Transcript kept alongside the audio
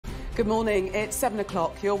Good morning, it's 7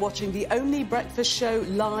 o'clock. You're watching the only breakfast show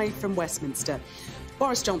live from Westminster.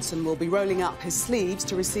 Boris Johnson will be rolling up his sleeves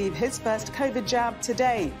to receive his first COVID jab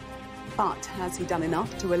today. But has he done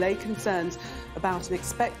enough to allay concerns about an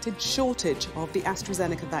expected shortage of the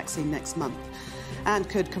AstraZeneca vaccine next month? And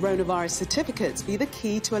could coronavirus certificates be the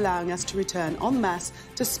key to allowing us to return en masse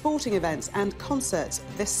to sporting events and concerts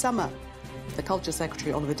this summer? The Culture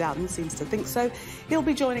Secretary Oliver Dowden seems to think so. He'll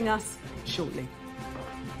be joining us shortly.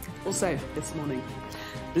 Also this morning,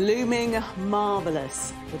 blooming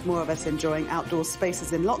marvellous. With more of us enjoying outdoor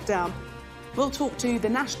spaces in lockdown, we'll talk to the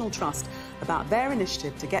National Trust about their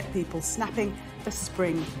initiative to get people snapping the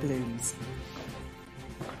spring blooms.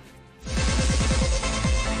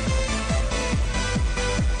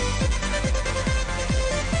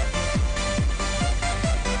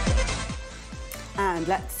 And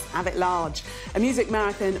let's have it large. A music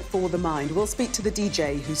marathon for the mind. We'll speak to the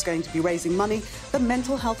DJ who's going to be raising money for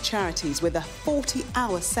mental health charities with a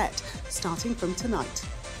 40-hour set starting from tonight.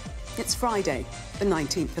 It's Friday, the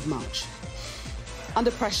 19th of March.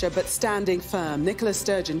 Under pressure but standing firm, Nicola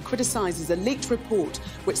Sturgeon criticises a leaked report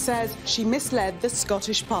which says she misled the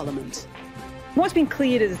Scottish Parliament. What's been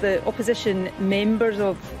clear is the opposition members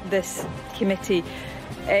of this committee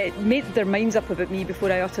made their minds up about me before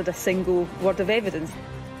I uttered a single word of evidence.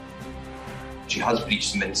 She has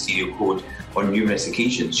breached the ministerial code on numerous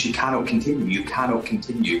occasions. She cannot continue. You cannot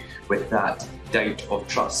continue with that doubt of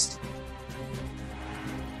trust.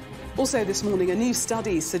 Also this morning, a new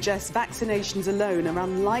study suggests vaccinations alone are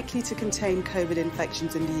unlikely to contain COVID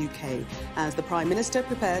infections in the UK as the Prime Minister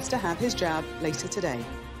prepares to have his jab later today.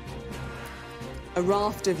 A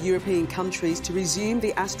raft of European countries to resume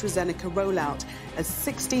the AstraZeneca rollout as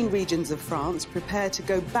 16 regions of France prepare to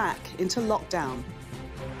go back into lockdown.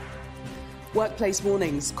 Workplace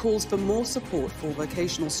warnings, calls for more support for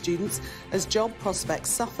vocational students as job prospects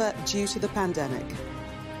suffer due to the pandemic.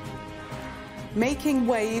 Making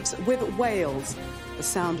waves with whales. The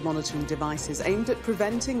sound monitoring devices aimed at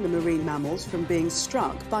preventing the marine mammals from being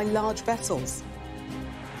struck by large vessels.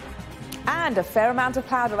 And a fair amount of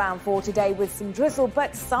cloud around for today with some drizzle,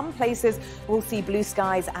 but some places will see blue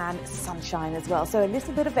skies and sunshine as well. So a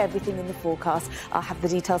little bit of everything in the forecast. I'll have the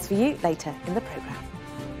details for you later in the programme.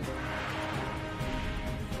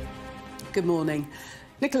 Good morning.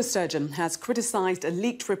 Nicola Sturgeon has criticised a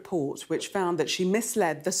leaked report which found that she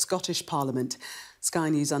misled the Scottish Parliament. Sky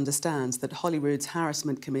News understands that Holyrood's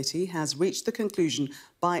Harassment Committee has reached the conclusion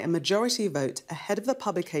by a majority vote ahead of the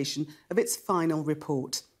publication of its final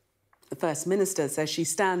report. The First Minister says she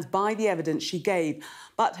stands by the evidence she gave,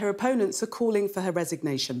 but her opponents are calling for her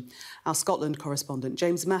resignation. Our Scotland correspondent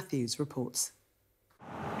James Matthews reports.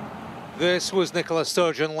 This was Nicola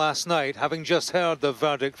Sturgeon last night, having just heard the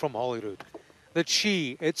verdict from Holyrood, that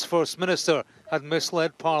she, its First Minister, had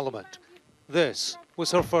misled Parliament. This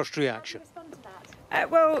was her first reaction.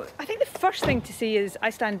 Well, I think the first thing to say is I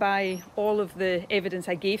stand by all of the evidence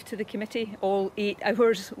I gave to the committee, all 8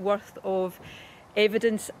 hours worth of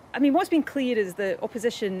evidence. I mean, what's been clear is the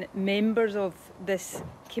opposition members of this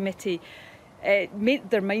committee made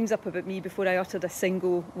their minds up about me before I uttered a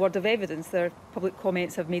single word of evidence. Their public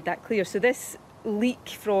comments have made that clear. So this leak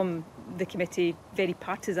from the committee, very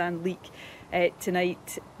partisan leak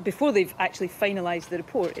tonight, before they've actually finalised the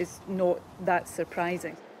report, is not that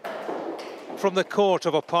surprising. From the court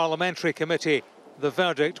of a parliamentary committee, the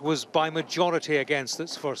verdict was by majority against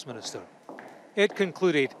its First Minister. It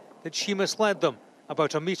concluded that she misled them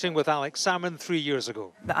about a meeting with Alex Salmond 3 years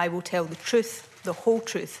ago. That I will tell the truth, the whole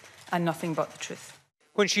truth, and nothing but the truth.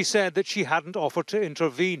 When she said that she hadn't offered to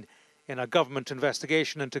intervene in a government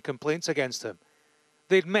investigation into complaints against him.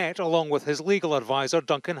 They'd met along with his legal advisor,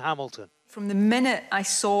 Duncan Hamilton. From the minute I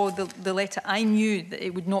saw the letter, I knew that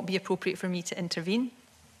it would not be appropriate for me to intervene.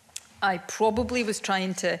 I probably was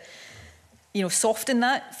trying to, soften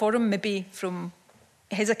that for him. Maybe from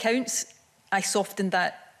his accounts, I softened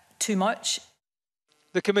that too much.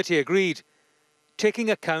 The committee agreed. Taking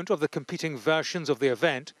account of the competing versions of the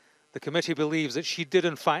event, the committee believes that she did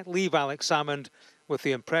in fact leave Alex Salmond with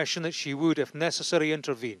the impression that she would, if necessary,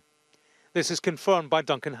 intervene. This is confirmed by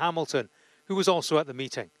Duncan Hamilton, who was also at the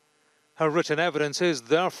meeting. Her written evidence is,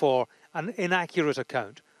 therefore, an inaccurate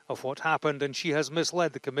account of what happened, and she has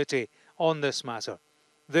misled the committee on this matter.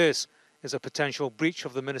 This is a potential breach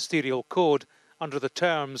of the ministerial code under the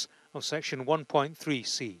terms of Section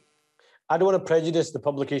 1.3c. I don't want to prejudice the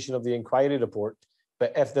publication of the inquiry report,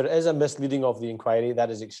 but if there is a misleading of the inquiry, that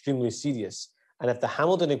is extremely serious. And if the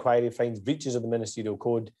Hamilton inquiry finds breaches of the ministerial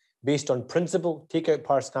code, based on principle, take out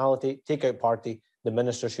personality, take out party, the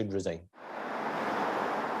minister should resign.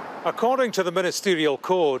 According to the ministerial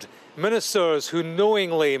code, ministers who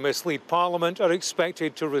knowingly mislead Parliament are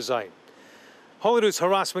expected to resign. Holyrood's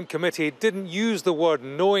harassment committee didn't use the word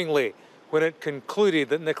knowingly when it concluded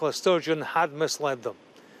that Nicola Sturgeon had misled them.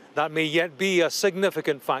 That may yet be a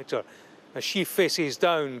significant factor as she faces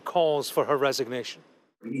down calls for her resignation.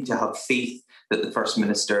 We need to have faith that the First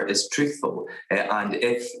Minister is truthful, and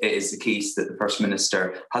if it is the case that the First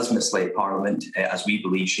Minister has misled Parliament, as we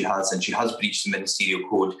believe she has, and she has breached the ministerial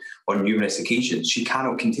code on numerous occasions, she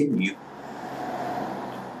cannot continue.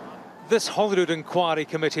 This Holyrood Inquiry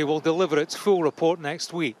Committee will deliver its full report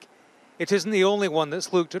next week. It isn't the only one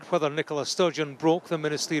that's looked at whether Nicola Sturgeon broke the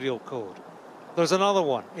ministerial code. There's another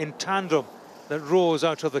one in tandem that rose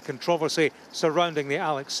out of the controversy surrounding the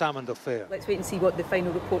Alex Salmond affair. Let's wait and see what the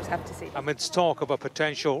final reports have to say. Amidst talk of a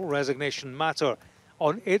potential resignation matter,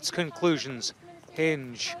 on its conclusions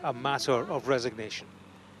hinge a matter of resignation.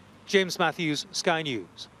 James Matthews, Sky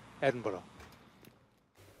News, Edinburgh.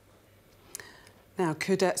 Now,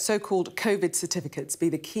 could so-called COVID certificates be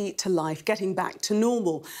the key to life getting back to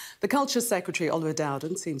normal? The Culture Secretary Oliver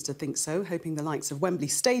Dowden seems to think so, hoping the likes of Wembley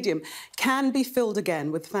Stadium can be filled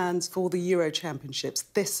again with fans for the Euro Championships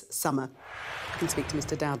this summer. I can speak to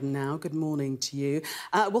Mr Dowden now. Good morning to you.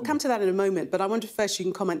 We'll come to that in a moment, but I wonder if first you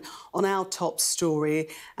can comment on our top story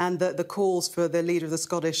and the calls for the leader of the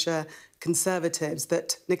Scottish Conservatives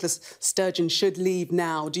that Nicola Sturgeon should leave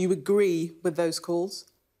now. Do you agree with those calls?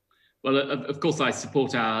 Well, of course, I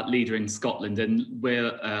support our leader in Scotland, and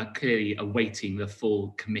we're clearly awaiting the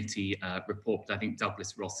full committee report. But I think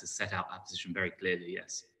Douglas Ross has set out our position very clearly,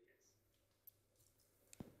 yes.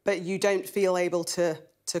 But you don't feel able to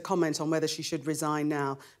comment on whether she should resign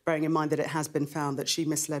now, bearing in mind that it has been found that she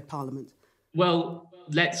misled Parliament? Well,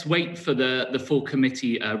 let's wait for the full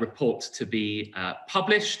committee report to be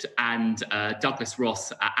published, and Douglas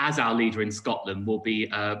Ross, as our leader in Scotland, will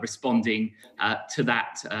be responding to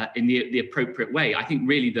that in the appropriate way. I think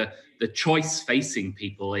really the choice facing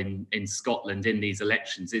people in Scotland in these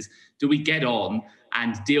elections is, do we get on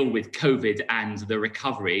and deal with COVID and the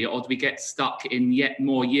recovery, or do we get stuck in yet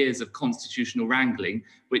more years of constitutional wrangling,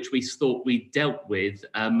 which we thought we dealt with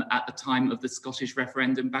at the time of the Scottish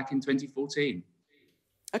referendum back in 2014?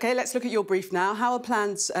 OK, let's look at your brief now. How are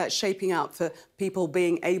plans shaping up for people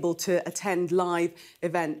being able to attend live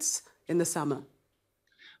events in the summer?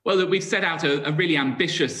 Well, we've set out a really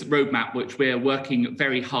ambitious roadmap, which we're working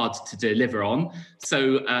very hard to deliver on.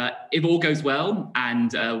 So if all goes well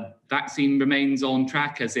and vaccine remains on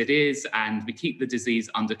track as it is and we keep the disease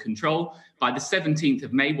under control, by the 17th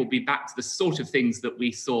of May, we'll be back to the sort of things that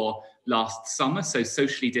we saw last summer. So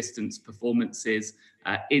socially distanced performances,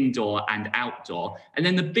 indoor and outdoor. And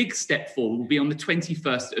then the big step forward will be on the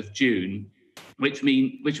 21st of June, which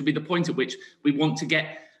will be the point at which we want to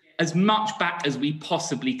get as much back as we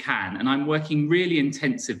possibly can. And I'm working really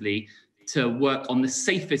intensively to work on the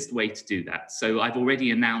safest way to do that. So I've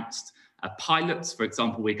already announced pilots. For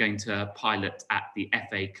example, we're going to pilot at the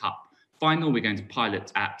FA Cup final. We're going to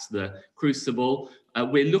pilot at the Crucible.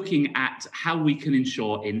 We're looking at how we can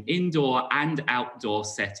ensure in indoor and outdoor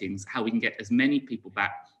settings, how we can get as many people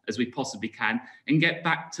back as we possibly can and get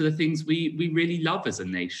back to the things we really love as a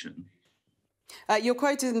nation. You're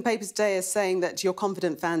quoted in the papers today as saying that your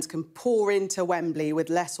confident fans can pour into Wembley with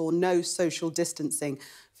less or no social distancing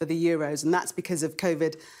for the Euros, and that's because of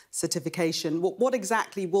COVID certification. What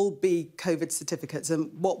exactly will be COVID certificates and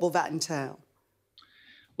what will that entail?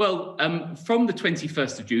 Well, from the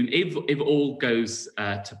 21st of June, if all goes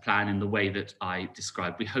to plan in the way that I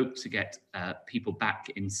described, we hope to get people back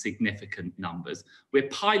in significant numbers. We're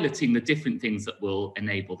piloting the different things that will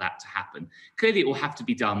enable that to happen. Clearly, it will have to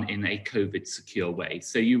be done in a COVID secure way.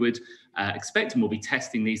 So you would expect, and we'll be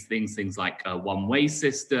testing these things like one-way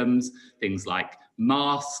systems, things like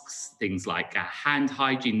masks, things like hand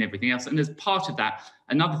hygiene and everything else. And as part of that,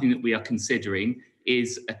 another thing that we are considering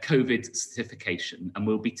is a COVID certification, and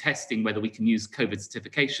we'll be testing whether we can use COVID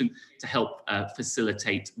certification to help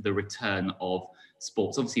facilitate the return of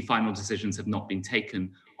sports. Obviously, final decisions have not been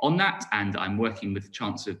taken on that, and I'm working with the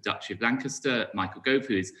Chancellor of Duchy of Lancaster, Michael Gove,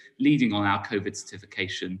 who is leading on our COVID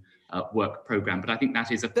certification work programme. But I think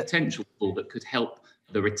that is a potential tool that could help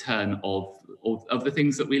the return of the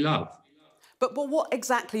things that we love. But what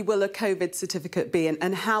exactly will a COVID certificate be,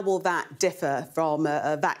 and how will that differ from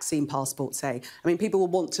a vaccine passport, say? I mean, people will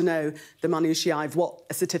want to know the minutiae of what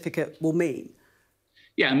a certificate will mean.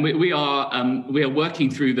 Yeah, and we are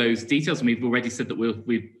working through those details, and we've already said that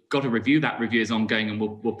we've got a review. That review is ongoing, and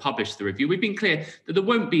we'll publish the review. We've been clear that there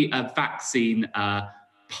won't be a vaccine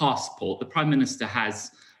passport. The Prime Minister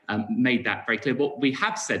has made that very clear. What we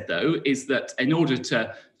have said, though, is that in order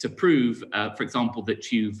to to prove, for example,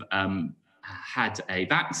 that you've had a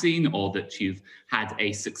vaccine or that you've had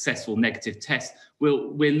a successful negative test.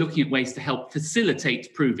 We're looking at ways to help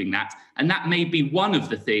facilitate proving that. And that may be one of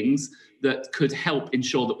the things that could help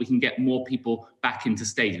ensure that we can get more people back into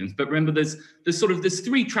stadiums. But remember, there's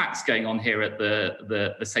three tracks going on here at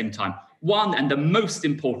the same time. One, and the most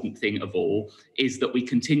important thing of all, is that we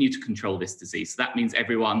continue to control this disease. So that means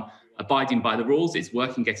everyone abiding by the rules, it's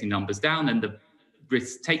working, getting numbers down, and the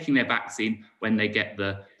risks taking their vaccine when they get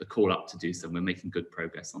the call up to do so. We're making good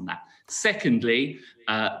progress on that. Secondly,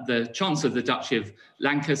 the Chancellor of the Duchy of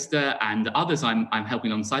Lancaster and others I'm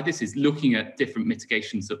helping alongside this is looking at different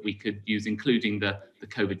mitigations that we could use, including the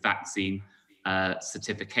COVID vaccine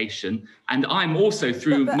certification. And I'm also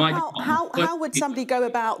through how would somebody go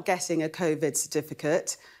about getting a COVID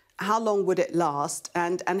certificate? How long would it last?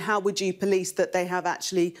 And how would you police that they have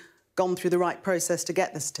actually gone through the right process to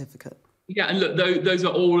get the certificate? Yeah, and look, those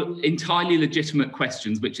are all entirely legitimate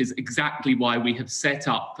questions, which is exactly why we have set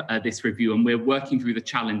up this review, and we're working through the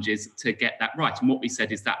challenges to get that right. And what we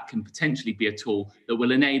said is that can potentially be a tool that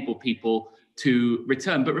will enable people to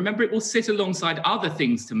return. But remember, it will sit alongside other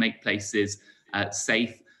things to make places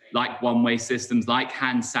safe, like one-way systems, like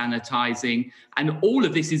hand sanitizing. And all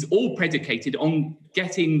of this is all predicated on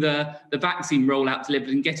getting the vaccine rollout delivered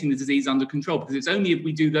and getting the disease under control, because it's only if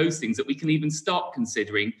we do those things that we can even start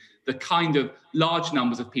considering the kind of large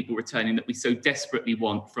numbers of people returning that we so desperately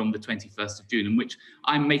want from the 21st of June, in which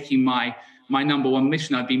I'm making my number one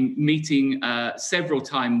mission. I've been meeting several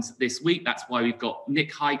times this week. That's why we've got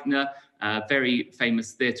Nick Heitner, very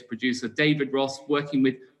famous theatre producer, David Ross, working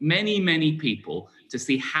with many, many people to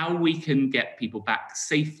see how we can get people back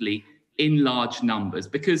safely in large numbers.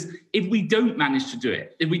 Because if we don't manage to do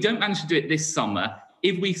it, this summer,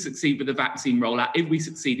 if we succeed with the vaccine rollout, if we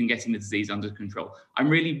succeed in getting the disease under control, I'm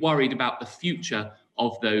really worried about the future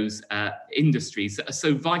of those industries that are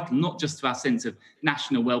so vital, not just to our sense of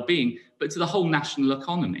national well-being, but to the whole national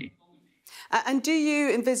economy. And do you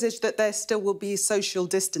envisage that there still will be social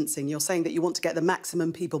distancing? You're saying that you want to get the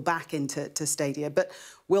maximum people back into stadia, but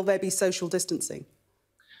will there be social distancing?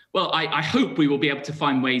 Well, I hope we will be able to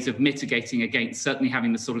find ways of mitigating against certainly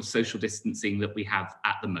having the sort of social distancing that we have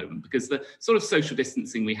at the moment, because the sort of social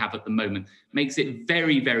distancing we have at the moment makes it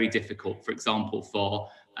very, very difficult, for example, for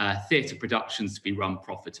theatre productions to be run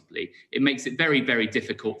profitably. It makes it very, very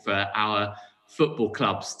difficult for our football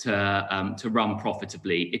clubs to run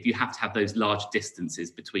profitably if you have to have those large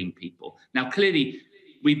distances between people. Now, clearly,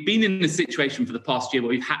 we've been in a situation for the past year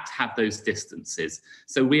where we've had to have those distances.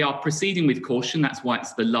 So we are proceeding with caution. That's why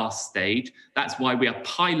it's the last stage. That's why we are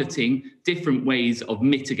piloting different ways of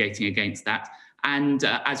mitigating against that. And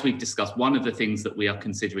as we've discussed, one of the things that we are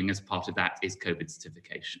considering as part of that is COVID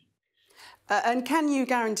certification. And can you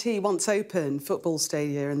guarantee once open, football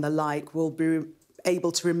stadia and the like will be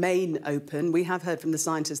able to remain open? We have heard from the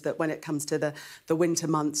scientists that when it comes to the winter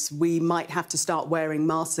months, we might have to start wearing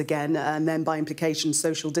masks again and then by implication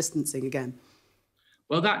social distancing again.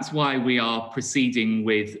 Well, that's why we are proceeding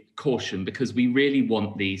with caution, because we really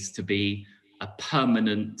want these to be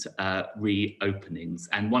permanent reopenings.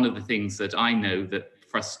 And one of the things that I know that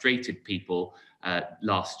frustrated people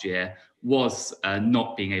last year was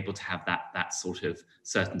not being able to have that sort of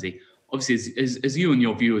certainty. Obviously, as you and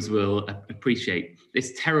your viewers will appreciate,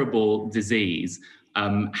 this terrible disease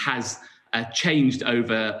has changed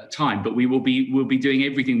over time, but we'll be doing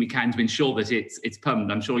everything we can to ensure that it's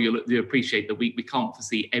permanent. I'm sure you'll appreciate that we can't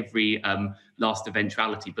foresee every last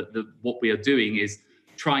eventuality, but what we are doing is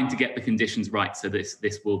trying to get the conditions right so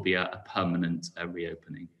this will be a permanent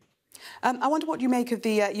reopening. I wonder what you make of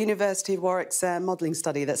the University of Warwick's modelling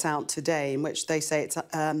study that's out today, in which they say it's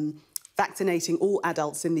vaccinating all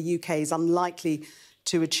adults in the UK is unlikely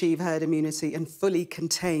to achieve herd immunity and fully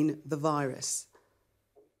contain the virus.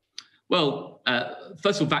 Well,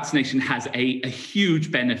 first of all, vaccination has a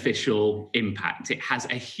huge beneficial impact. It has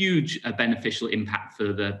a huge beneficial impact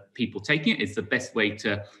for the people taking it. It's the best way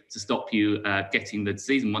to stop you getting the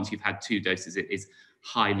disease. And once you've had 2 doses, it is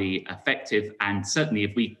highly effective. And certainly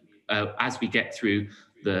if we, as we get through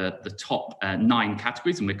the top 9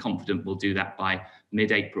 categories, and we're confident we'll do that by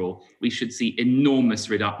mid-April, we should see enormous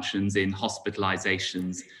reductions in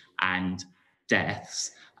hospitalisations and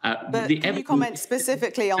deaths. But can you comment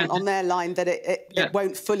specifically on their line that it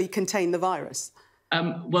won't fully contain the virus?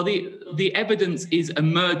 Well, the evidence is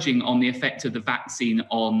emerging on the effect of the vaccine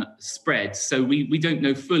on spread. So we don't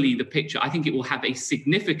know fully the picture. I think it will have a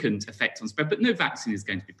significant effect on spread, but no vaccine is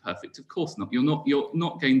going to be perfect. Of course not. You're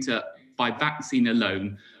not going to, by vaccine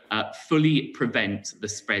alone, fully prevent the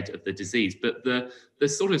spread of the disease. But the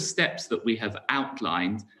sort of steps that we have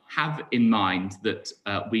outlined have in mind that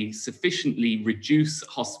we sufficiently reduce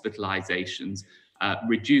hospitalisations,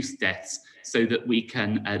 reduce deaths, so that we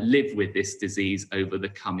can live with this disease over the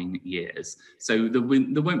coming years. So there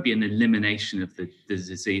won't be an elimination of the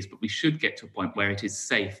disease, but we should get to a point where it is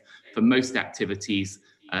safe for most activities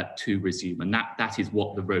to resume. And that is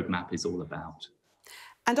what the roadmap is all about.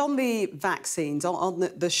 And on the vaccines, on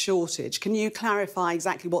the shortage, can you clarify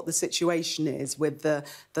exactly what the situation is with the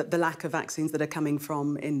lack of vaccines that are coming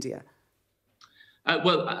from India?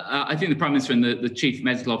 I think the Prime Minister and the Chief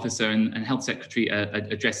Medical Officer and Health Secretary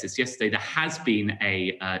addressed this yesterday. There has been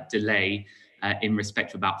a delay in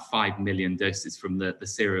respect of about 5 million doses from the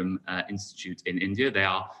Serum Institute in India. They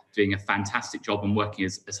are doing a fantastic job and working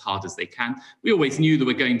as hard as they can. We always knew there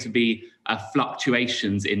were going to be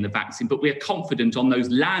fluctuations in the vaccine, but we are confident on those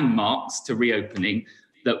landmarks to reopening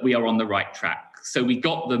that we are on the right track. So we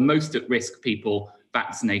got the most at-risk people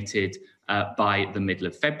vaccinated by the middle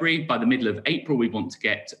of February. By the middle of April, we want to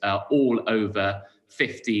get all over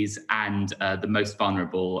 50s and the most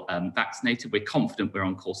vulnerable vaccinated. We're confident we're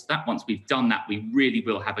on course for that. Once we've done that, we really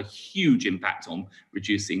will have a huge impact on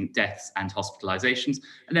reducing deaths and hospitalisations.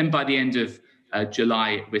 And then by the end of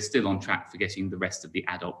July, we're still on track for getting the rest of the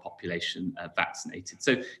adult population vaccinated.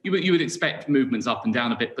 So you would expect movements up and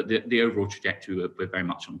down a bit, but the overall trajectory, we're very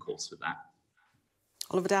much on course with that.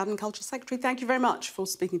 Oliver Dowden, Culture Secretary, thank you very much for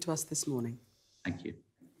speaking to us this morning. Thank you.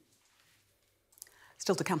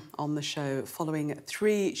 Still to come on the show, following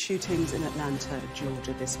 3 shootings in Atlanta,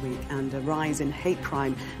 Georgia this week and a rise in hate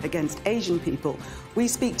crime against Asian people, we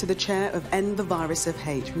speak to the chair of End the Virus of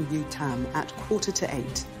Hate, Yu Tam, at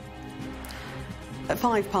 7:45. At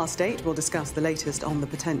 8:05, we'll discuss the latest on the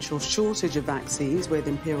potential shortage of vaccines with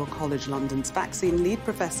Imperial College London's vaccine lead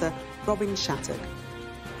professor, Robin Shattuck.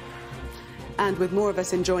 And with more of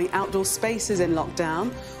us enjoying outdoor spaces in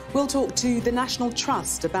lockdown, we'll talk to the National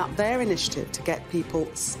Trust about their initiative to get people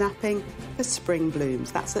snapping for spring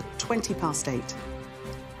blooms. That's at 8:20.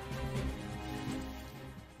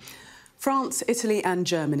 France, Italy and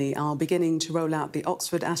Germany are beginning to roll out the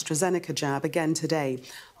Oxford AstraZeneca jab again today,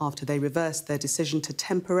 after they reversed their decision to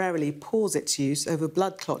temporarily pause its use over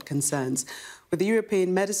blood clot concerns, with the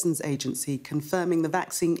European Medicines Agency confirming the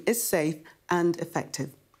vaccine is safe and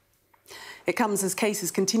effective. It comes as cases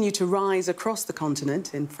continue to rise across the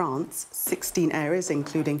continent. In France, 16 areas,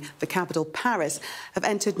 including the capital Paris, have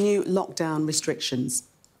entered new lockdown restrictions.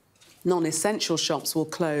 Non-essential shops will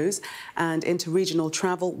close and inter-regional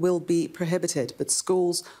travel will be prohibited, but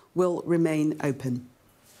schools will remain open.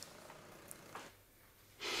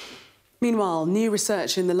 Meanwhile, new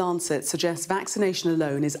research in The Lancet suggests vaccination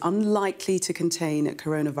alone is unlikely to contain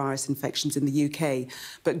coronavirus infections in the UK,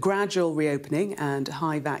 but gradual reopening and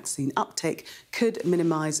high vaccine uptake could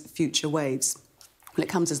minimise future waves. Well, it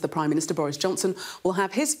comes as the Prime Minister, Boris Johnson, will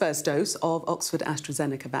have his first dose of Oxford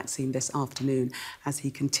AstraZeneca vaccine this afternoon as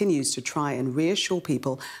he continues to try and reassure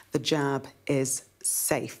people the jab is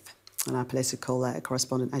safe. And our political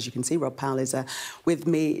correspondent, as you can see, Rob Powell, is with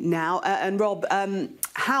me now. And Rob,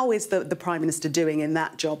 how is the Prime Minister doing in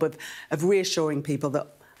that job of reassuring people that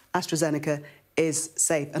AstraZeneca is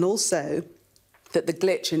safe, and also that the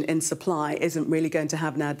glitch in supply isn't really going to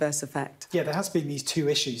have an adverse effect? Yeah, there has been these 2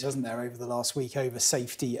 issues, hasn't there, over the last week, over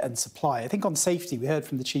safety and supply. I think on safety, we heard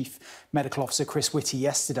from the Chief Medical Officer, Chris Whitty,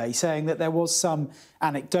 yesterday, saying that there was some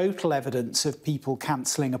anecdotal evidence of people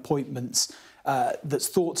cancelling appointments that's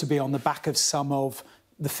thought to be on the back of some of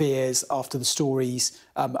the fears after the stories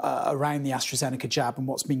around the AstraZeneca jab and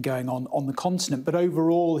what's been going on the continent. But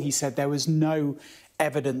overall, he said there was no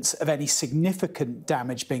evidence of any significant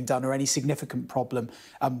damage being done or any significant problem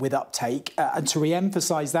with uptake. And to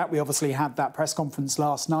re-emphasise that, we obviously had that press conference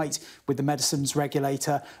last night with the medicines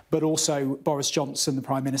regulator, but also Boris Johnson, the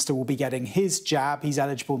Prime Minister, will be getting his jab. He's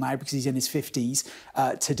eligible now because he's in his 50s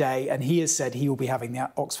today, and he has said he will be having the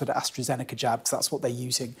Oxford AstraZeneca jab because that's what they're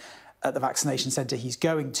using at the vaccination centre he's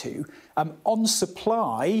going to. On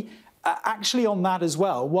supply, actually on that as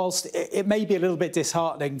well, whilst it may be a little bit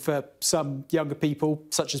disheartening for some younger people,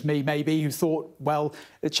 such as me maybe, who thought, well,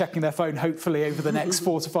 checking their phone hopefully over the next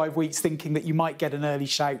 4 to 5 weeks, thinking that you might get an early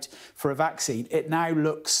shout for a vaccine, it now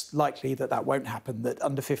looks likely that that won't happen, that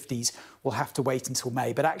under 50s will have to wait until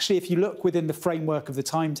May. But actually, if you look within the framework of the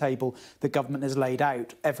timetable the government has laid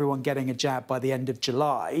out, everyone getting a jab by the end of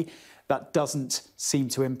July, that doesn't seem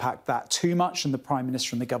to impact that too much, and the Prime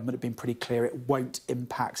Minister and the government have been pretty clear it won't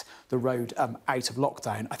impact the road out of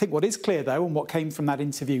lockdown. I think what is clear, though, and what came from that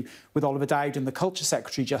interview with Oliver Dowden, the Culture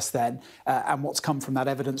Secretary, just then, and what's come from that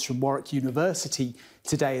evidence from Warwick University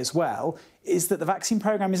today as well, is that the vaccine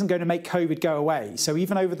programme isn't going to make COVID go away. So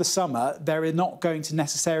even over the summer, there are not going to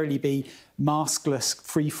necessarily be maskless,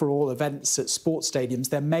 free-for-all events at sports stadiums.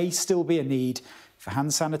 There may still be a need for hand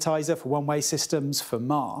sanitizer, for one-way systems, for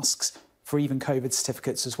masks, for even COVID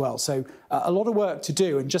certificates as well. So a lot of work to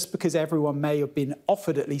do, and just because everyone may have been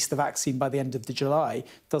offered at least the vaccine by the end of July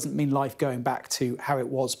doesn't mean life going back to how it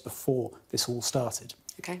was before this all started.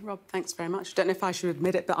 OK, Rob, thanks very much. Don't know if I should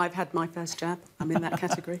admit it, but I've had my first jab. I'm in that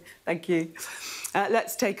category. Thank you.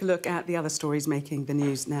 Let's take a look at the other stories making the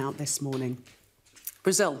news now this morning.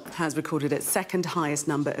 Brazil has recorded its second highest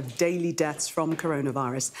number of daily deaths from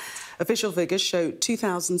coronavirus. Official figures show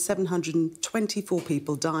 2,724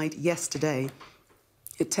 people died yesterday.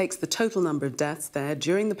 It takes the total number of deaths there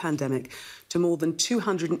during the pandemic to more than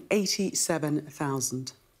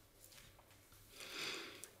 287,000.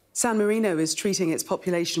 San Marino is treating its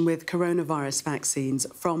population with coronavirus vaccines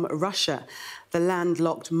from Russia. The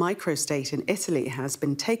landlocked microstate in Italy has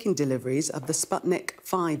been taking deliveries of the Sputnik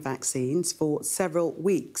V vaccines for several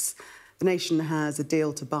weeks. The nation has a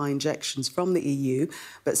deal to buy injections from the EU,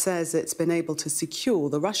 but says it's been able to secure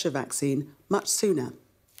the Russia vaccine much sooner.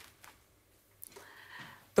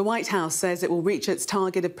 The White House says it will reach its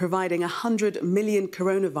target of providing 100 million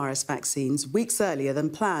coronavirus vaccines weeks earlier than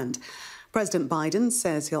planned. President Biden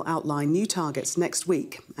says he'll outline new targets next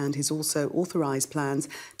week, and he's also authorised plans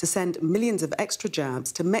to send millions of extra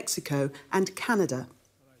jabs to Mexico and Canada.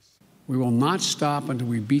 We will not stop until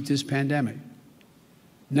we beat this pandemic.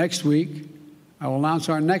 Next week, I will announce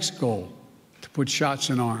our next goal to put shots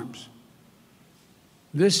in arms.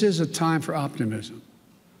 This is a time for optimism,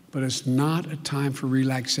 but it's not a time for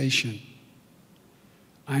relaxation.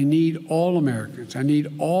 I need all Americans, I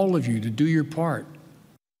need all of you to do your part.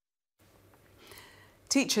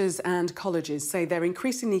 Teachers and colleges say they're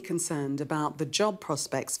increasingly concerned about the job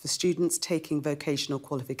prospects for students taking vocational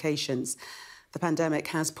qualifications. The pandemic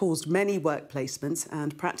has paused many work placements,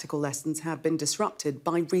 and practical lessons have been disrupted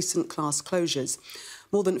by recent class closures.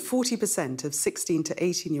 More than 40% of 16 to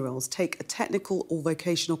 18-year-olds take a technical or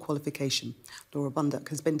vocational qualification. Laura Bundock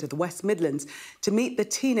has been to the West Midlands to meet the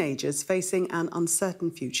teenagers facing an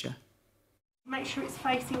uncertain future. Make sure it's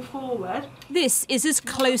facing forward. This is as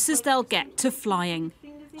close as they'll get to flying.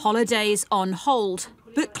 Holidays on hold,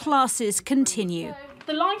 but classes continue.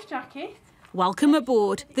 The life jacket. Welcome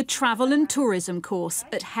aboard the Travel and Tourism course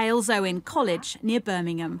at Hales-Owen College near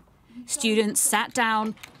Birmingham. Students sat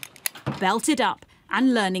down, belted up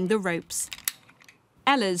and learning the ropes.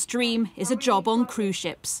 Ella's dream is a job on cruise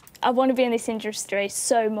ships. I want to be in this industry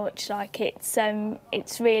so much,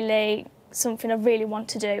 it's really something I really want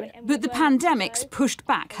to do. But the pandemic's pushed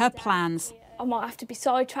back her plans. I might have to be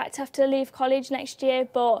sidetracked after I leave college next year,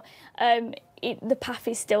 but the path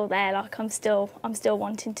is still there. I'm still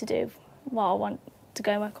wanting to do what I want, to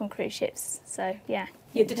go and work on cruise ships. So yeah.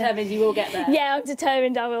 You're determined you will get there? Yeah, I'm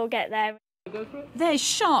determined I will get there. There's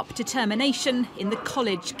sharp determination in the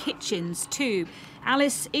college kitchens too.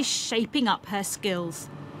 Alice is shaping up her skills.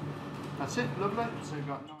 That's it, lovely. So you've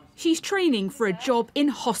got... She's training for a job in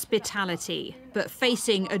hospitality, but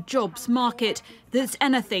facing a jobs market that's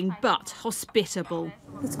anything but hospitable.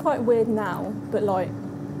 It's quite weird now, but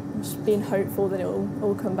I'm just being hopeful that it'll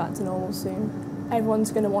all come back to normal soon.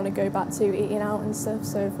 Everyone's going to want to go back to eating out and stuff,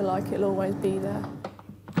 so I feel like it'll always be there.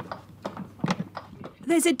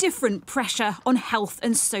 There's a different pressure on health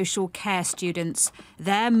and social care students.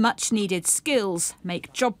 Their much-needed skills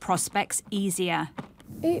make job prospects easier.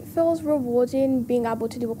 It feels rewarding being able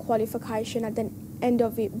to do a qualification at the end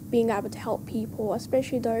of it, being able to help people,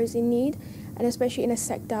 especially those in need, and especially in a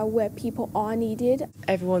sector where people are needed.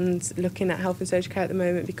 Everyone's looking at health and social care at the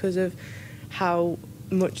moment because of how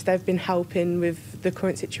much they've been helping with the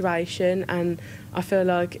current situation, and I feel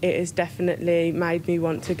like it has definitely made me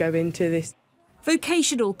want to go into this.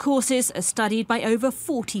 Vocational courses are studied by over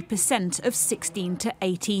 40% of 16 to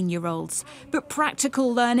 18-year-olds. But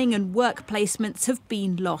practical learning and work placements have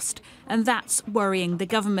been lost, and that's worrying the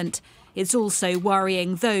government. It's also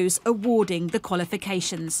worrying those awarding the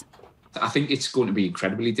qualifications. I think it's going to be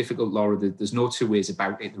incredibly difficult, Laura. There's no two ways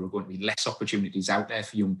about it. There are going to be less opportunities out there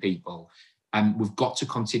for young people. And we've got to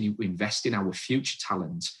continue to invest in our future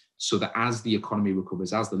talent, so that as the economy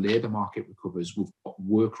recovers, as the labour market recovers, we've got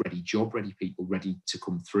work-ready, job-ready people ready to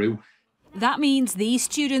come through. That means these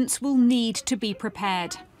students will need to be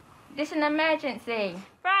prepared. This is an emergency.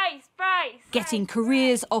 Brace, brace. Getting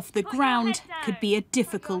careers off the ground could be a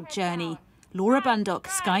difficult journey. Laura Bundock,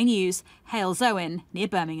 Sky News, Hales-Owen, near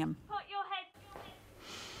Birmingham.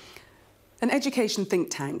 An education think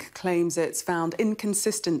tank claims it's found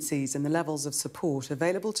inconsistencies in the levels of support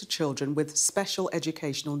available to children with special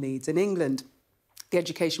educational needs in England. The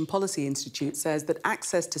Education Policy Institute says that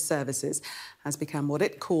access to services has become what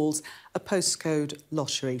it calls a postcode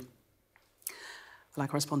lottery. Well, our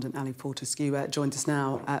correspondent Ali Fortescue joins us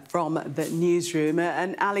now from the newsroom.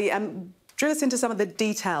 And Ali, drill us into some of the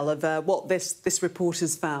detail of what this report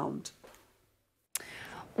has found.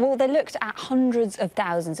 Well, they looked at hundreds of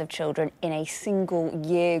thousands of children in a single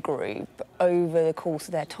year group over the course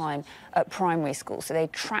of their time at primary school. So they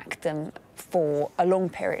tracked them for a long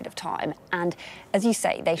period of time. And as you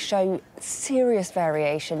say, they show serious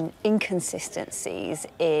variation, inconsistencies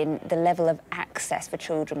in the level of access for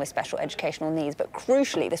children with special educational needs. But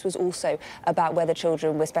crucially, this was also about whether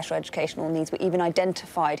children with special educational needs were even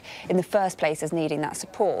identified in the first place as needing that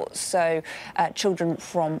support. So children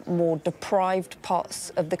from more deprived parts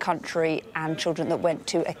of the country and children that went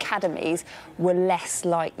to academies were less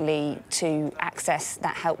likely to access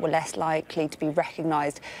that help, were less likely to be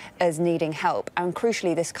recognised as needing help. And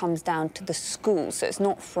crucially, this comes down to the school. So it's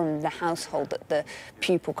not from the household that the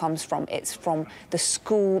pupil comes from, it's from the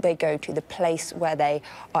school they go to, the place where they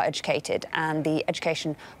are educated. And the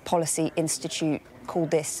Education Policy Institute called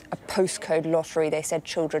this a postcode lottery. They said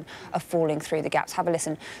children are falling through the gaps. Have a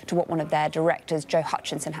listen to what one of their directors, Joe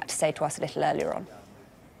Hutchinson, had to say to us a little earlier on.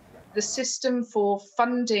 The system for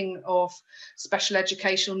funding of special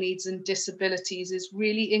educational needs and disabilities is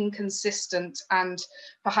really inconsistent and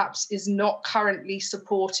perhaps is not currently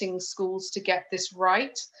supporting schools to get this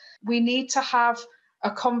right. We need to have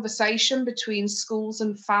a conversation between schools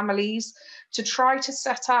and families to try to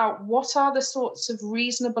set out what are the sorts of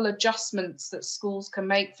reasonable adjustments that schools can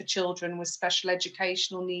make for children with special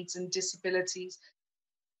educational needs and disabilities.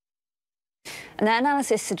 And their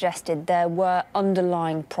analysis suggested there were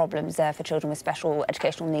underlying problems there for children with special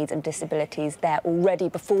educational needs and disabilities there already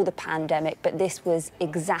before the pandemic, but this was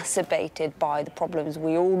exacerbated by the problems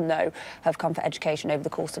we all know have come for education over the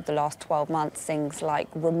course of the last 12 months, things like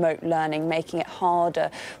remote learning, making it harder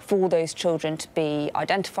for those children to be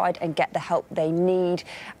identified and get the help they need.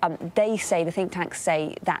 They say, the think tanks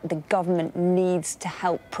say, that the government needs to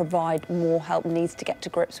help provide more help, needs to get to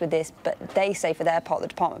grips with this, but they say for their part, the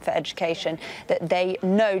Department for Education, that they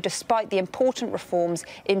know, despite the important reforms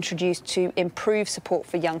introduced to improve support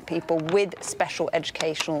for young people with special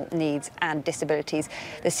educational needs and disabilities,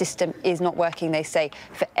 the system is not working, they say,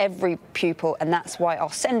 for every pupil. And that's why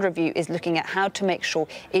our SEND review is looking at how to make sure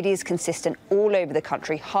it is consistent all over the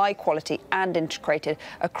country, high quality and integrated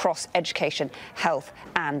across education, health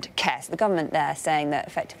and care. So the government there saying that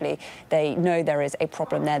effectively they know there is a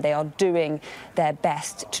problem there. They are doing their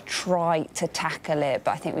best to try to tackle it.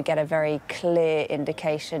 But I think we get a very clear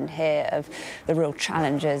indication here of the real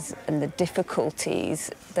challenges and the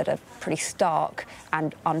difficulties that are pretty stark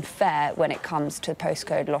and unfair when it comes to the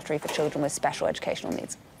postcode lottery for children with special educational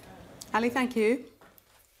needs. Ali, thank you.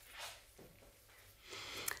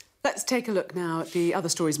 Let's take a look now at the other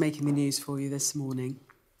stories making the news for you this morning.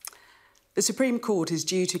 The Supreme Court is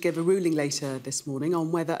due to give a ruling later this morning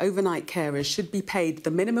on whether overnight carers should be paid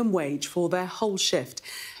the minimum wage for their whole shift.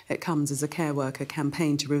 It comes as a care worker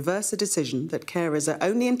campaign to reverse a decision that carers are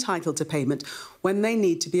only entitled to payment when they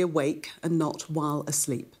need to be awake and not while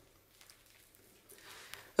asleep.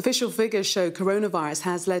 Official figures show coronavirus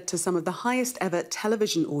has led to some of the highest ever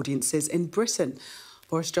television audiences in Britain.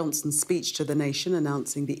 Boris Johnson's speech to the nation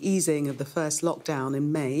announcing the easing of the first lockdown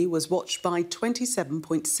in May was watched by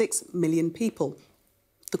 27.6 million people.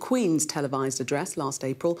 The Queen's televised address last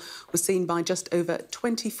April was seen by just over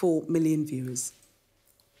 24 million viewers.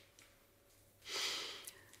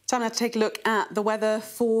 Time now to take a look at the weather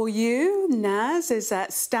for you. Naz is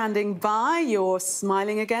standing by. You're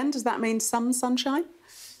smiling again. Does that mean some sunshine?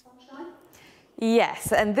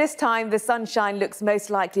 Yes, and this time the sunshine looks most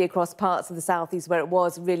likely across parts of the southeast where it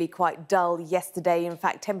was really quite dull yesterday. In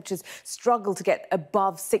fact, temperatures struggled to get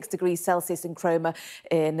above 6 degrees Celsius in Cromer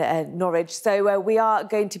in Norwich. So we are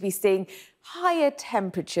going to be seeing higher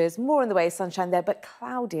temperatures, more in the way of sunshine there, but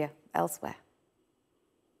cloudier elsewhere.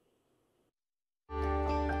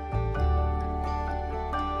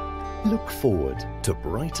 Look forward to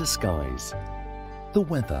brighter skies. The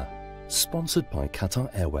weather, sponsored by Qatar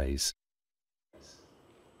Airways.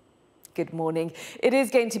 Good morning. It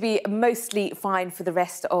is going to be mostly fine for the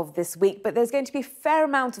rest of this week, but there's going to be a fair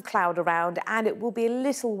amount of cloud around and it will be a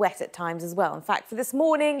little wet at times as well. In fact, for this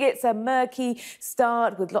morning, it's a murky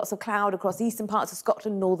start with lots of cloud across eastern parts of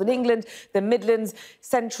Scotland, northern England, the Midlands,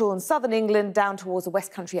 central and southern England, down towards the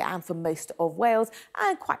West Country and for most of Wales,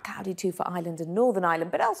 and quite cloudy too for Ireland and Northern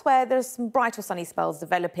Ireland. But elsewhere, there's some bright or sunny spells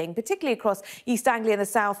developing, particularly across East Anglia and the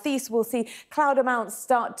southeast. We'll see cloud amounts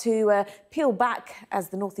start to peel back as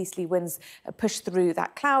the northeasterly wind winds push through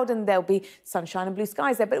that cloud, and there'll be sunshine and blue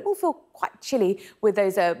skies there, but it will feel quite chilly with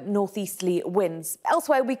those northeasterly winds.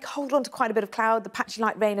 Elsewhere, we hold on to quite a bit of cloud. The patchy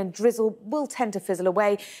light rain and drizzle will tend to fizzle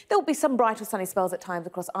away. There will be some bright or sunny spells at times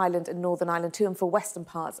across Ireland and Northern Ireland too, and for western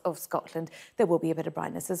parts of Scotland, there will be a bit of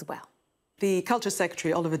brightness as well. The Culture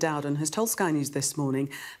Secretary Oliver Dowden has told Sky News this morning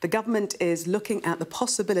the government is looking at the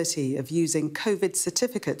possibility of using COVID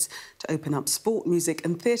certificates to open up sport, music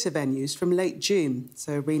and theatre venues from late June,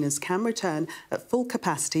 so arenas can return at full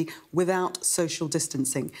capacity without social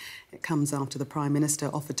distancing. It comes after the Prime Minister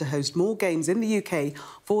offered to host more games in the UK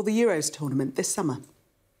for the Euros tournament this summer.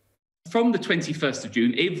 From the 21st of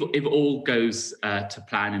June, if all goes to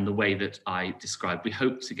plan in the way that I described, we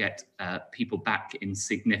hope to get people back in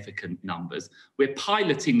significant numbers. We're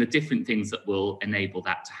piloting the different things that will enable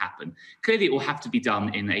that to happen. Clearly, it will have to be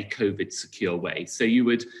done in a COVID-secure way. So you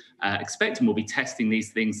would expect, and we'll be testing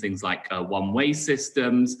these things like one-way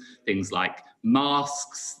systems, things like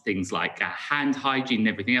masks, things like hand hygiene and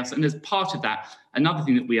everything else. And as part of that, another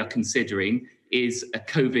thing that we are considering is a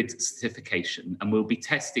COVID certification, and we'll be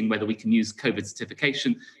testing whether we can use COVID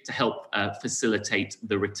certification to help facilitate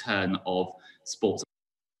the return of sports.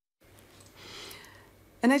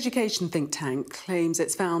 An education think tank claims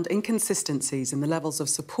it's found inconsistencies in the levels of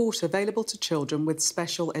support available to children with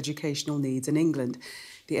special educational needs in England.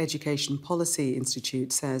 The Education Policy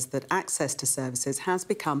Institute says that access to services has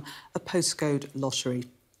become a postcode lottery.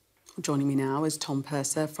 Joining me now is Tom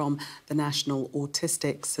Purser from the National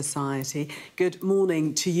Autistic Society. Good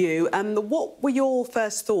morning to you. What were your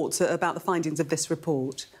first thoughts about the findings of this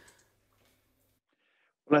report?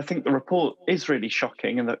 Well, I think the report is really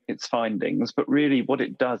shocking in its findings, but really what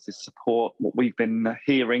it does is support what we've been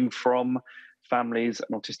hearing from families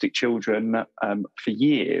and autistic children for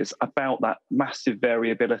years about that massive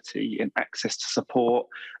variability in access to support,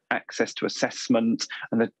 access to assessment,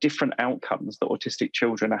 and the different outcomes that autistic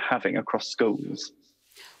children are having across schools.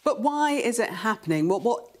 But why is it happening?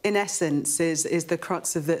 What in essence, is the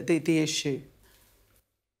crux of the issue?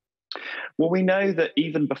 Well, we know that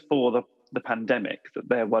even before the pandemic, that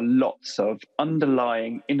there were lots of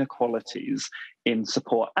underlying inequalities in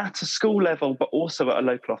support at a school level, but also at a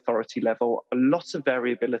local authority level, a lot of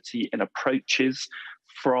variability in approaches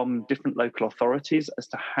from different local authorities as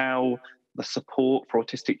to how the support for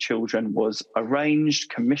autistic children was arranged,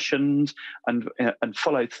 commissioned, and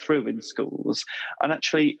followed through in schools. And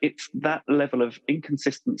actually, it's that level of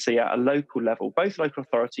inconsistency at a local level, both local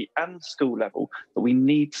authority and school level, that we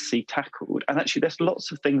need to see tackled. And actually, there's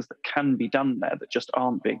lots of things that can be done there that just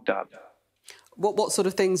aren't being done. What sort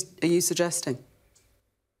of things are you suggesting?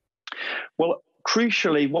 Well,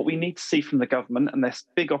 crucially, what we need to see from the government, and there's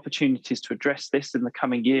big opportunities to address this in the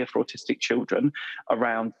coming year for autistic children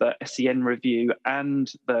around the SEN review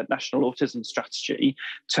and the National Autism Strategy,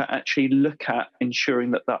 to actually look at ensuring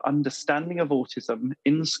that the understanding of autism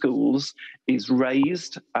in schools is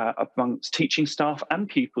raised amongst teaching staff and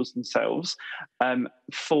pupils themselves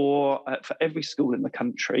for every school in the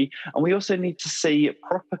country. And we also need to see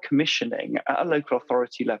proper commissioning at a local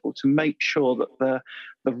authority level to make sure that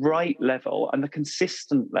the right level and the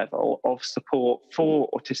consistent level of support for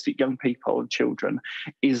autistic young people and children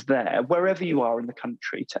is there wherever you are in the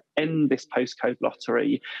country, to end this postcode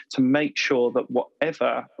lottery, to make sure that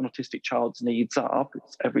whatever an autistic child's needs are,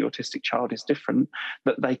 because every autistic child is different,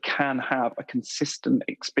 that they can have a consistent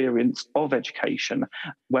experience of education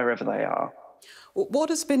wherever they are. What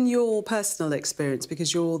has been your personal experience?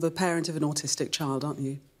 Because you're the parent of an autistic child, aren't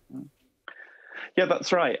you? Yeah,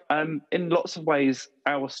 that's right. In lots of ways,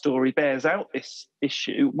 our story bears out this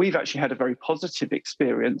issue. We've actually had a very positive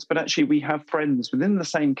experience, but actually we have friends within the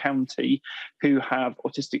same county who have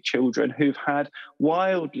autistic children who've had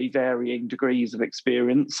wildly varying degrees of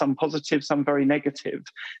experience, some positive, some very negative,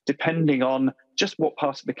 depending on just what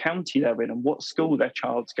part of the county they're in and what school their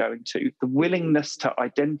child's going to. The willingness to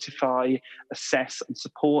identify, assess and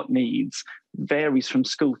support needs varies from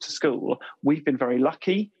school to school. We've been very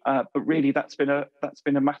lucky, but really that's been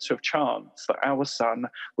a matter of chance that our son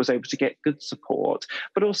was able to get good support.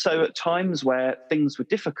 But also at times where things were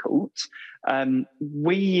difficult,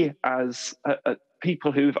 we as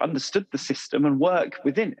people who've understood the system and work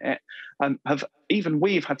within it,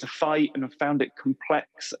 we've had to fight and have found it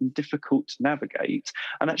complex and difficult to navigate.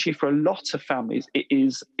 And actually for a lot of families, it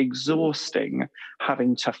is exhausting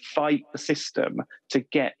having to fight the system to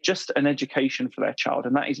get just an education for their child.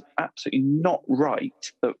 And that is absolutely not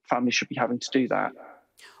right, that families should be having to do that.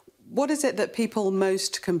 What is it that people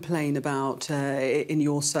most complain about in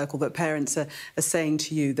your circle, that parents are saying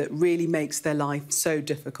to you, that really makes their life so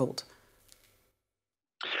difficult?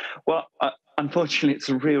 Well, Unfortunately, it's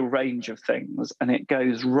a real range of things, and it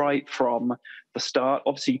goes right from the start.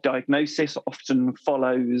 Obviously, diagnosis often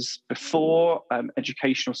follows before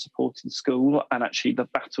educational support in school, and actually the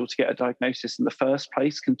battle to get a diagnosis in the first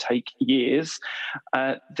place can take years.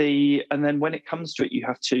 And then when it comes to it, you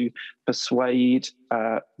have to persuade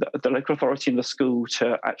the local authority and the school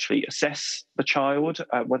to actually assess the child,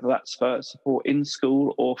 whether that's for support in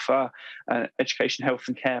school or for education, health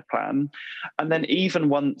and care plan. And then even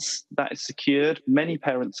once that is secured, many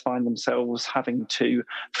parents find themselves having to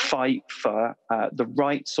fight for the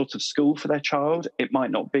right sort of school for their child. It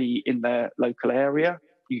might not be in their local area.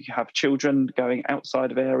 You have children going outside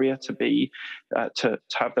of area to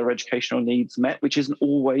have their educational needs met, which isn't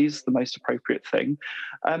always the most appropriate thing.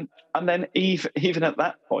 And then even at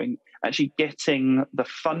that point, actually getting the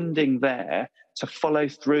funding there to follow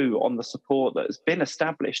through on the support that has been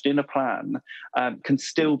established in a plan can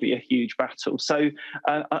still be a huge battle. So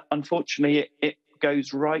unfortunately, it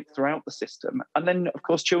goes right throughout the system. And then, of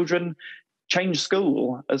course, children change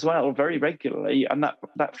school as well very regularly, and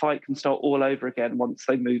that fight can start all over again once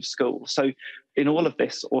they move school. So in all of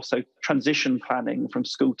this, also transition planning from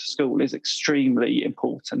school to school is extremely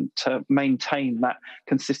important to maintain that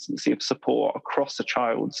consistency of support across a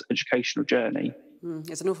child's educational journey.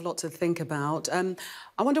 There's an awful lot to think about. I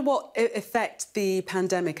wonder what effect the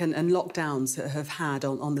pandemic and lockdowns have had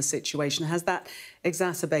on the situation. Has that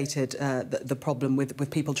exacerbated the problem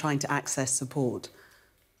with people trying to access support?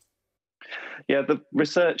 Yeah, the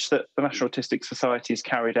research that the National Autistic Society has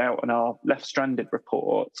carried out on our Left Stranded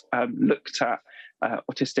report looked at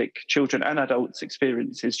autistic children and adults'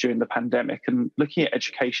 experiences during the pandemic. And looking at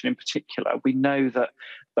education in particular, we know that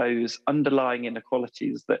those underlying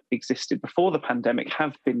inequalities that existed before the pandemic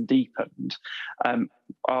have been deepened.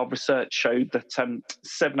 Our research showed that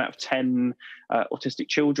 7 out of 10 autistic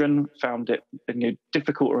children found it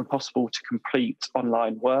difficult or impossible to complete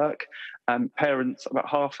online work. Parents, about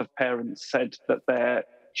half of parents said that their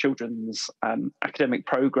children's academic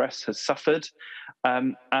progress has suffered,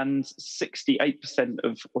 and 68%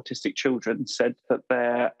 of autistic children said that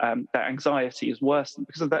their anxiety is worsened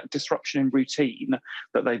because of that disruption in routine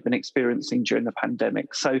that they've been experiencing during the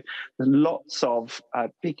pandemic. So there's lots of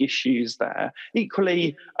big issues there.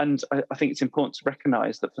 Equally, and I think it's important to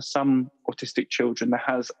recognise that for some autistic children, there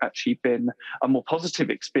has actually been a more positive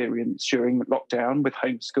experience during lockdown with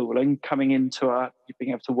homeschooling, coming into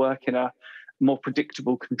being able to work in a more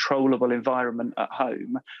predictable, controllable environment at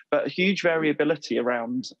home, but a huge variability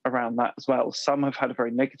around that as well. Some have had a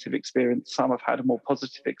very negative experience, some have had a more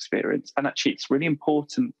positive experience. And actually, it's really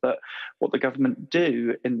important that what the government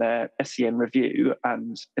do in their SEN review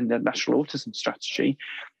and in their National Autism Strategy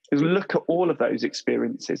is look at all of those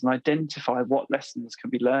experiences and identify what lessons can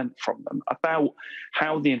be learned from them about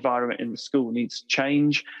how the environment in the school needs to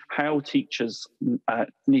change, how teachers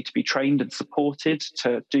need to be trained and supported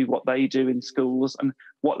to do what they do in schools, and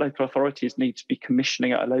what local authorities need to be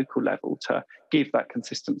commissioning at a local level to give that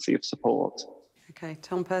consistency of support. OK,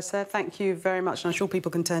 Tom Purser, thank you very much. And I'm sure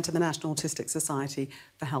people can turn to the National Autistic Society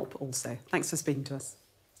for help also. Thanks for speaking to us.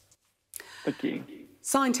 Thank you.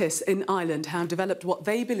 Scientists in Ireland have developed what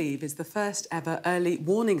they believe is the first ever early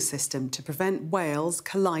warning system to prevent whales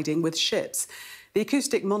colliding with ships. The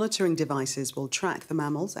acoustic monitoring devices will track the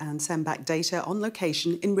mammals and send back data on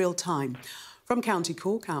location in real time. From County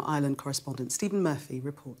Cork, our Ireland correspondent Stephen Murphy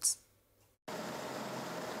reports.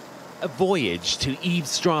 A voyage to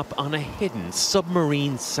eavesdrop on a hidden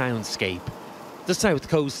submarine soundscape. The south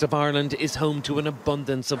coast of Ireland is home to an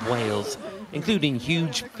abundance of whales, including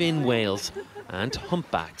huge fin whales and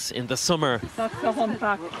humpbacks in the summer. That's the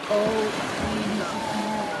humpback.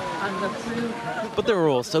 But there are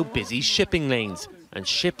also busy shipping lanes, and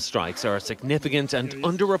ship strikes are a significant and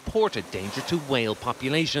underreported danger to whale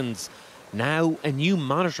populations. Now, a new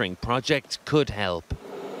monitoring project could help.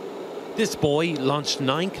 This boy, launched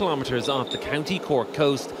 9 kilometres off the County Cork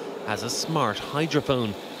coast, has a smart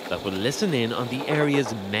hydrophone that will listen in on the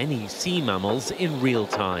area's many sea mammals in real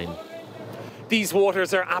time. These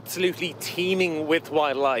waters are absolutely teeming with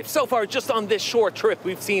wildlife. So far, just on this short trip,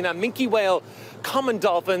 we've seen a minke whale, common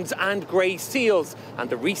dolphins and grey seals. And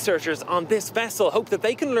the researchers on this vessel hope that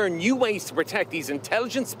they can learn new ways to protect these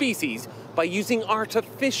intelligent species by using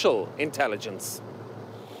artificial intelligence.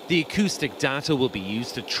 The acoustic data will be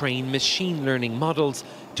used to train machine learning models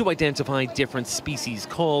to identify different species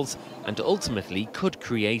calls and ultimately could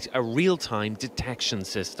create a real-time detection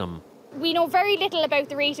system. We know very little about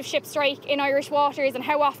the rate of ship strike in Irish waters and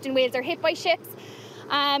how often whales are hit by ships.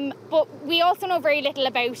 But we also know very little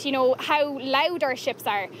about, you know, how loud our ships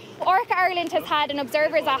are. Orca Ireland has had an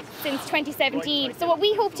observers app since 2017. So what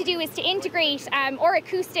we hope to do is to integrate our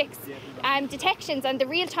acoustics detections and the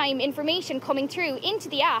real-time information coming through into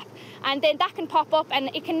the app, and then that can pop up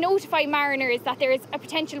and it can notify mariners that there is a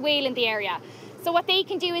potential whale in the area. So what they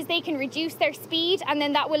can do is they can reduce their speed, and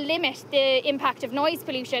then that will limit the impact of noise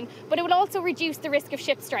pollution, but it will also reduce the risk of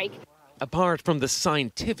ship strike. Apart from the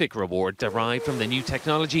scientific reward derived from the new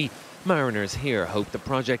technology, mariners here hope the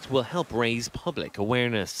project will help raise public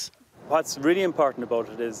awareness. What's really important about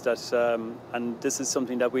it is that, and this is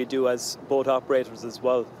something that we do as boat operators as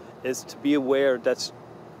well, is to be aware that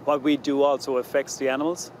what we do also affects the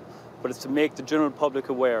animals, but it's to make the general public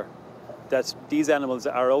aware that these animals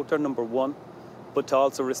are out there, number one, but to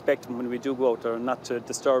also respect them when we do go out there and not to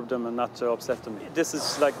disturb them and not to upset them. This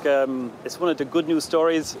is like, it's one of the good news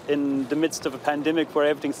stories in the midst of a pandemic where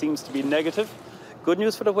everything seems to be negative. Good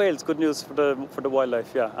news for the whales, good news for the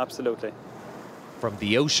wildlife, yeah, absolutely. From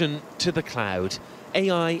the ocean to the cloud,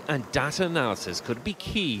 AI and data analysis could be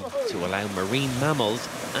key to allow marine mammals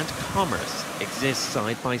and commerce exist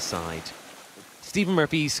side by side. Stephen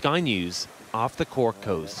Murphy, Sky News, off the Cork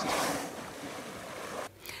coast.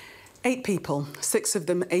 8 people, 6 of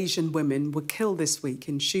them Asian women, were killed this week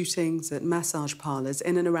in shootings at massage parlours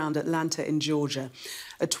in and around Atlanta in Georgia.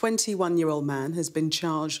 A 21-year-old man has been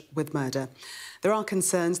charged with murder. There are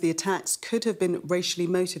concerns the attacks could have been racially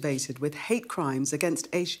motivated, with hate crimes against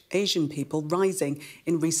Asian people rising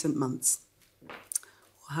in recent months.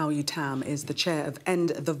 How You Tam is the chair of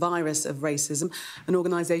End the Virus of Racism, an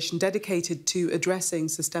organisation dedicated to addressing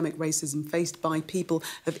systemic racism faced by people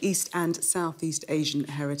of East and Southeast Asian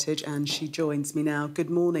heritage, and she joins me now. Good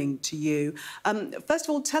morning to you. First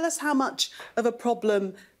of all, tell us how much of a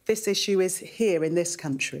problem this issue is here in this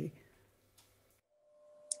country.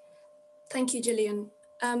 Thank you, Gillian.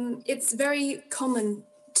 It's very common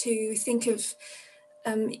to think of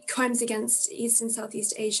crimes against East and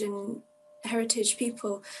Southeast Asian heritage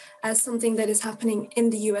people as something that is happening in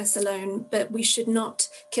the US alone, but we should not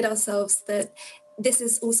kid ourselves that this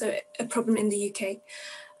is also a problem in the UK.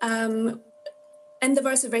 End the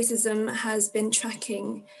Virus of Racism has been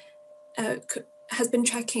tracking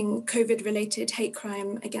COVID-related hate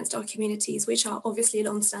crime against our communities, which are obviously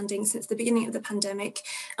long-standing since the beginning of the pandemic.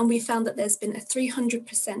 And we found that there's been a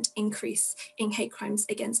 300% increase in hate crimes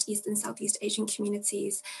against East and Southeast Asian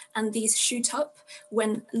communities. And these shoot up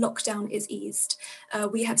when lockdown is eased.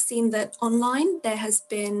 We have seen that online there has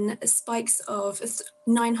been spikes of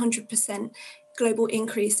 900% global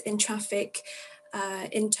increase in traffic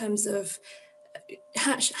in terms of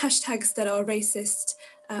hashtags that are racist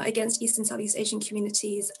against East and Southeast Asian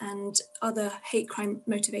communities and other hate crime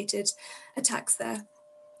motivated attacks there.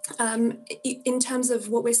 In terms of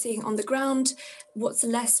what we're seeing on the ground, what's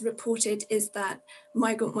less reported is that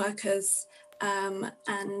migrant workers and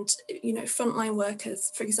frontline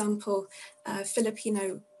workers, for example,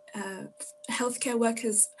 Filipino healthcare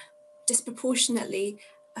workers disproportionately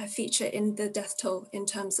feature in the death toll in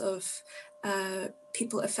terms of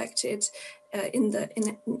people affected in the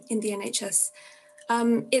NHS.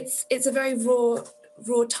 It's a very raw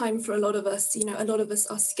time for a lot of us. You know, a lot of us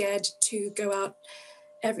are scared to go out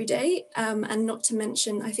every day, and not to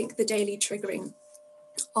mention, I think, the daily triggering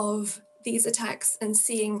of these attacks and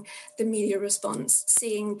seeing the media response,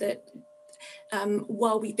 seeing that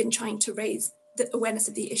while we've been trying to raise the awareness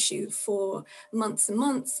of the issue for months and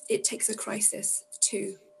months, it takes a crisis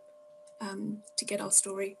to get our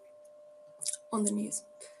story on the news.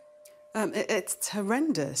 It's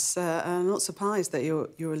horrendous. I'm not surprised that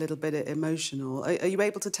you're a little bit emotional. Are you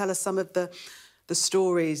able to tell us some of the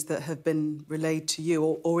stories that have been relayed to you,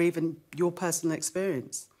 or even your personal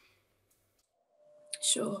experience?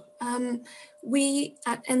 Sure. We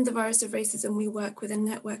at End the Virus of Racism, we work with a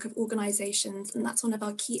network of organisations, and that's one of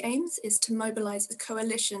our key aims, is to mobilise a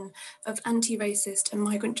coalition of anti-racist and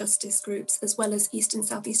migrant justice groups, as well as East and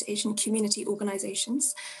Southeast Asian community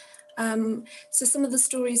organisations. So some of the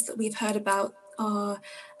stories that we've heard about are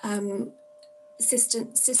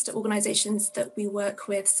sister organisations that we work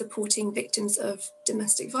with supporting victims of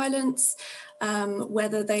domestic violence,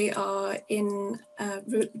 whether they are in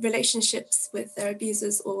relationships with their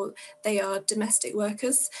abusers or they are domestic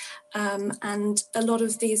workers. And a lot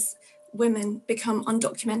of these women become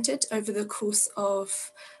undocumented over the course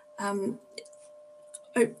of,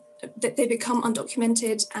 they become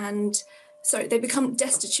undocumented and they become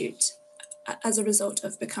destitute as a result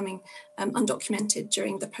of becoming undocumented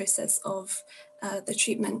during the process of the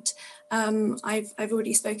treatment. I've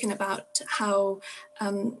already spoken about how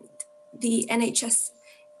the NHS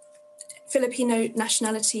Filipino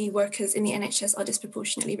nationality workers in the NHS are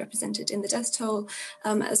disproportionately represented in the death toll.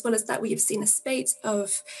 As well as that, we have seen a spate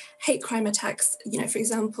of hate crime attacks. For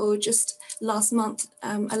example, just last month,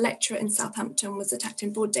 a lecturer in Southampton was attacked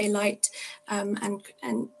in broad daylight and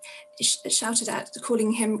shouted at,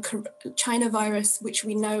 calling him China virus, which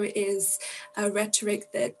we know is a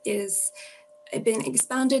rhetoric that is being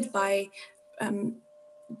expounded by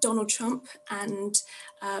Donald Trump, and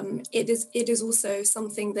it is also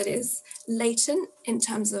something that is latent in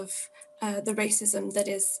terms of the racism that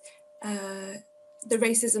is the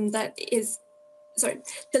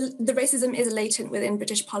racism is latent within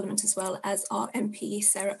British Parliament, as well as our MP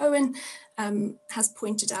Sarah Owen has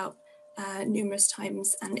pointed out numerous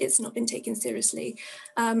times, and it's not been taken seriously.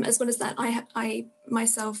 As well as that, I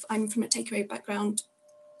myself, I'm from a takeaway background.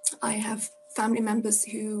 I have family members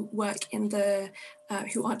who work in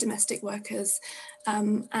who are domestic workers,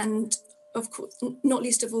 and of course, not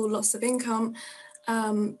least of all, loss of income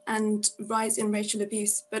and rise in racial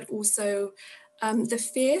abuse, but also the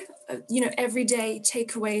fear of, everyday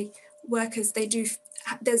takeaway workers. There's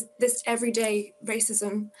this everyday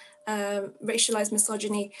racism, racialized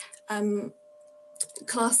misogyny,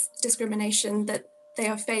 class discrimination that they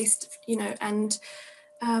are faced, and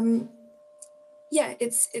yeah,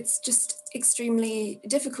 it's just extremely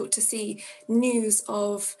difficult to see news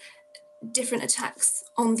of different attacks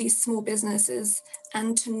on these small businesses,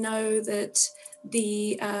 and to know that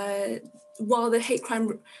while the hate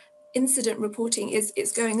crime incident reporting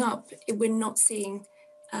is going up, we're not seeing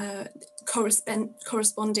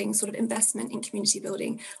corresponding sort of investment in community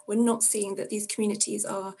building. We're not seeing that these communities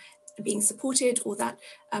are being supported, or that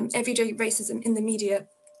everyday racism in the media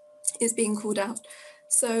is being called out.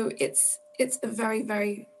 So it's a very,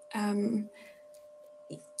 very,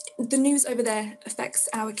 the news over there affects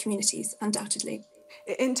our communities, undoubtedly.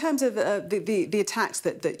 In terms of the attacks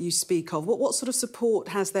that you speak of, what sort of support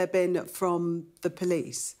has there been from the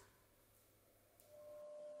police?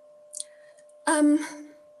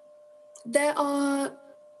 There are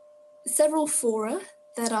several fora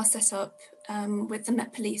that are set up with the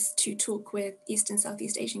Met Police to talk with East and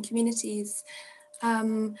Southeast Asian communities,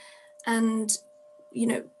 and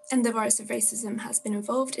the virus of racism has been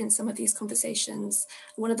involved in some of these conversations.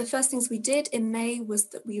 One of the first things we did in May was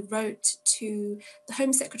that we wrote to the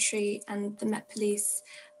Home Secretary and the Met Police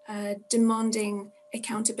demanding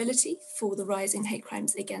accountability for the rise in hate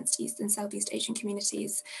crimes against East and Southeast Asian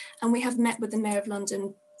communities. And we have met with the Mayor of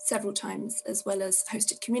London several times, as well as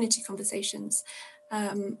hosted community conversations.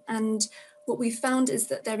 And what we found is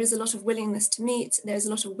that there is a lot of willingness to meet, there's a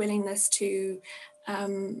lot of willingness to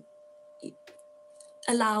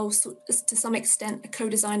allow, to some extent, a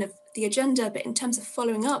co-design of the agenda, but in terms of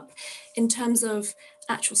following up, in terms of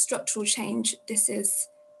actual structural change, this is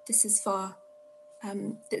far,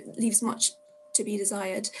 it leaves much to be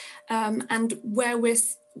desired. And where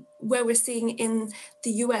we're seeing in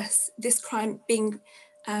the US this crime being,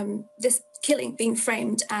 this killing being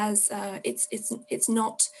framed as it's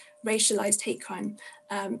not racialized hate crime.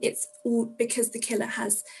 It's all because the killer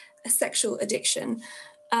has a sexual addiction.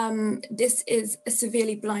 This is a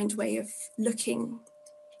severely blind way of looking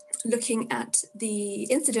at the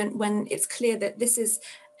incident, when it's clear that this is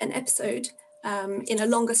an episode in a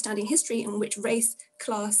longer standing history in which race,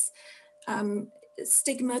 class,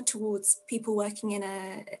 stigma towards people working in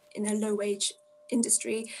a low wage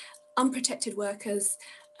industry, unprotected workers,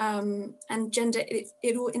 and gender,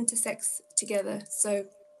 it all intersects together. So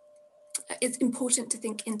it's important to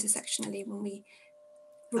think intersectionally when we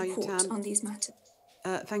report on these matters.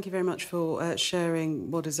 Thank you very much for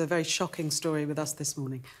sharing what is a very shocking story with us this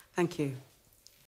morning. Thank you.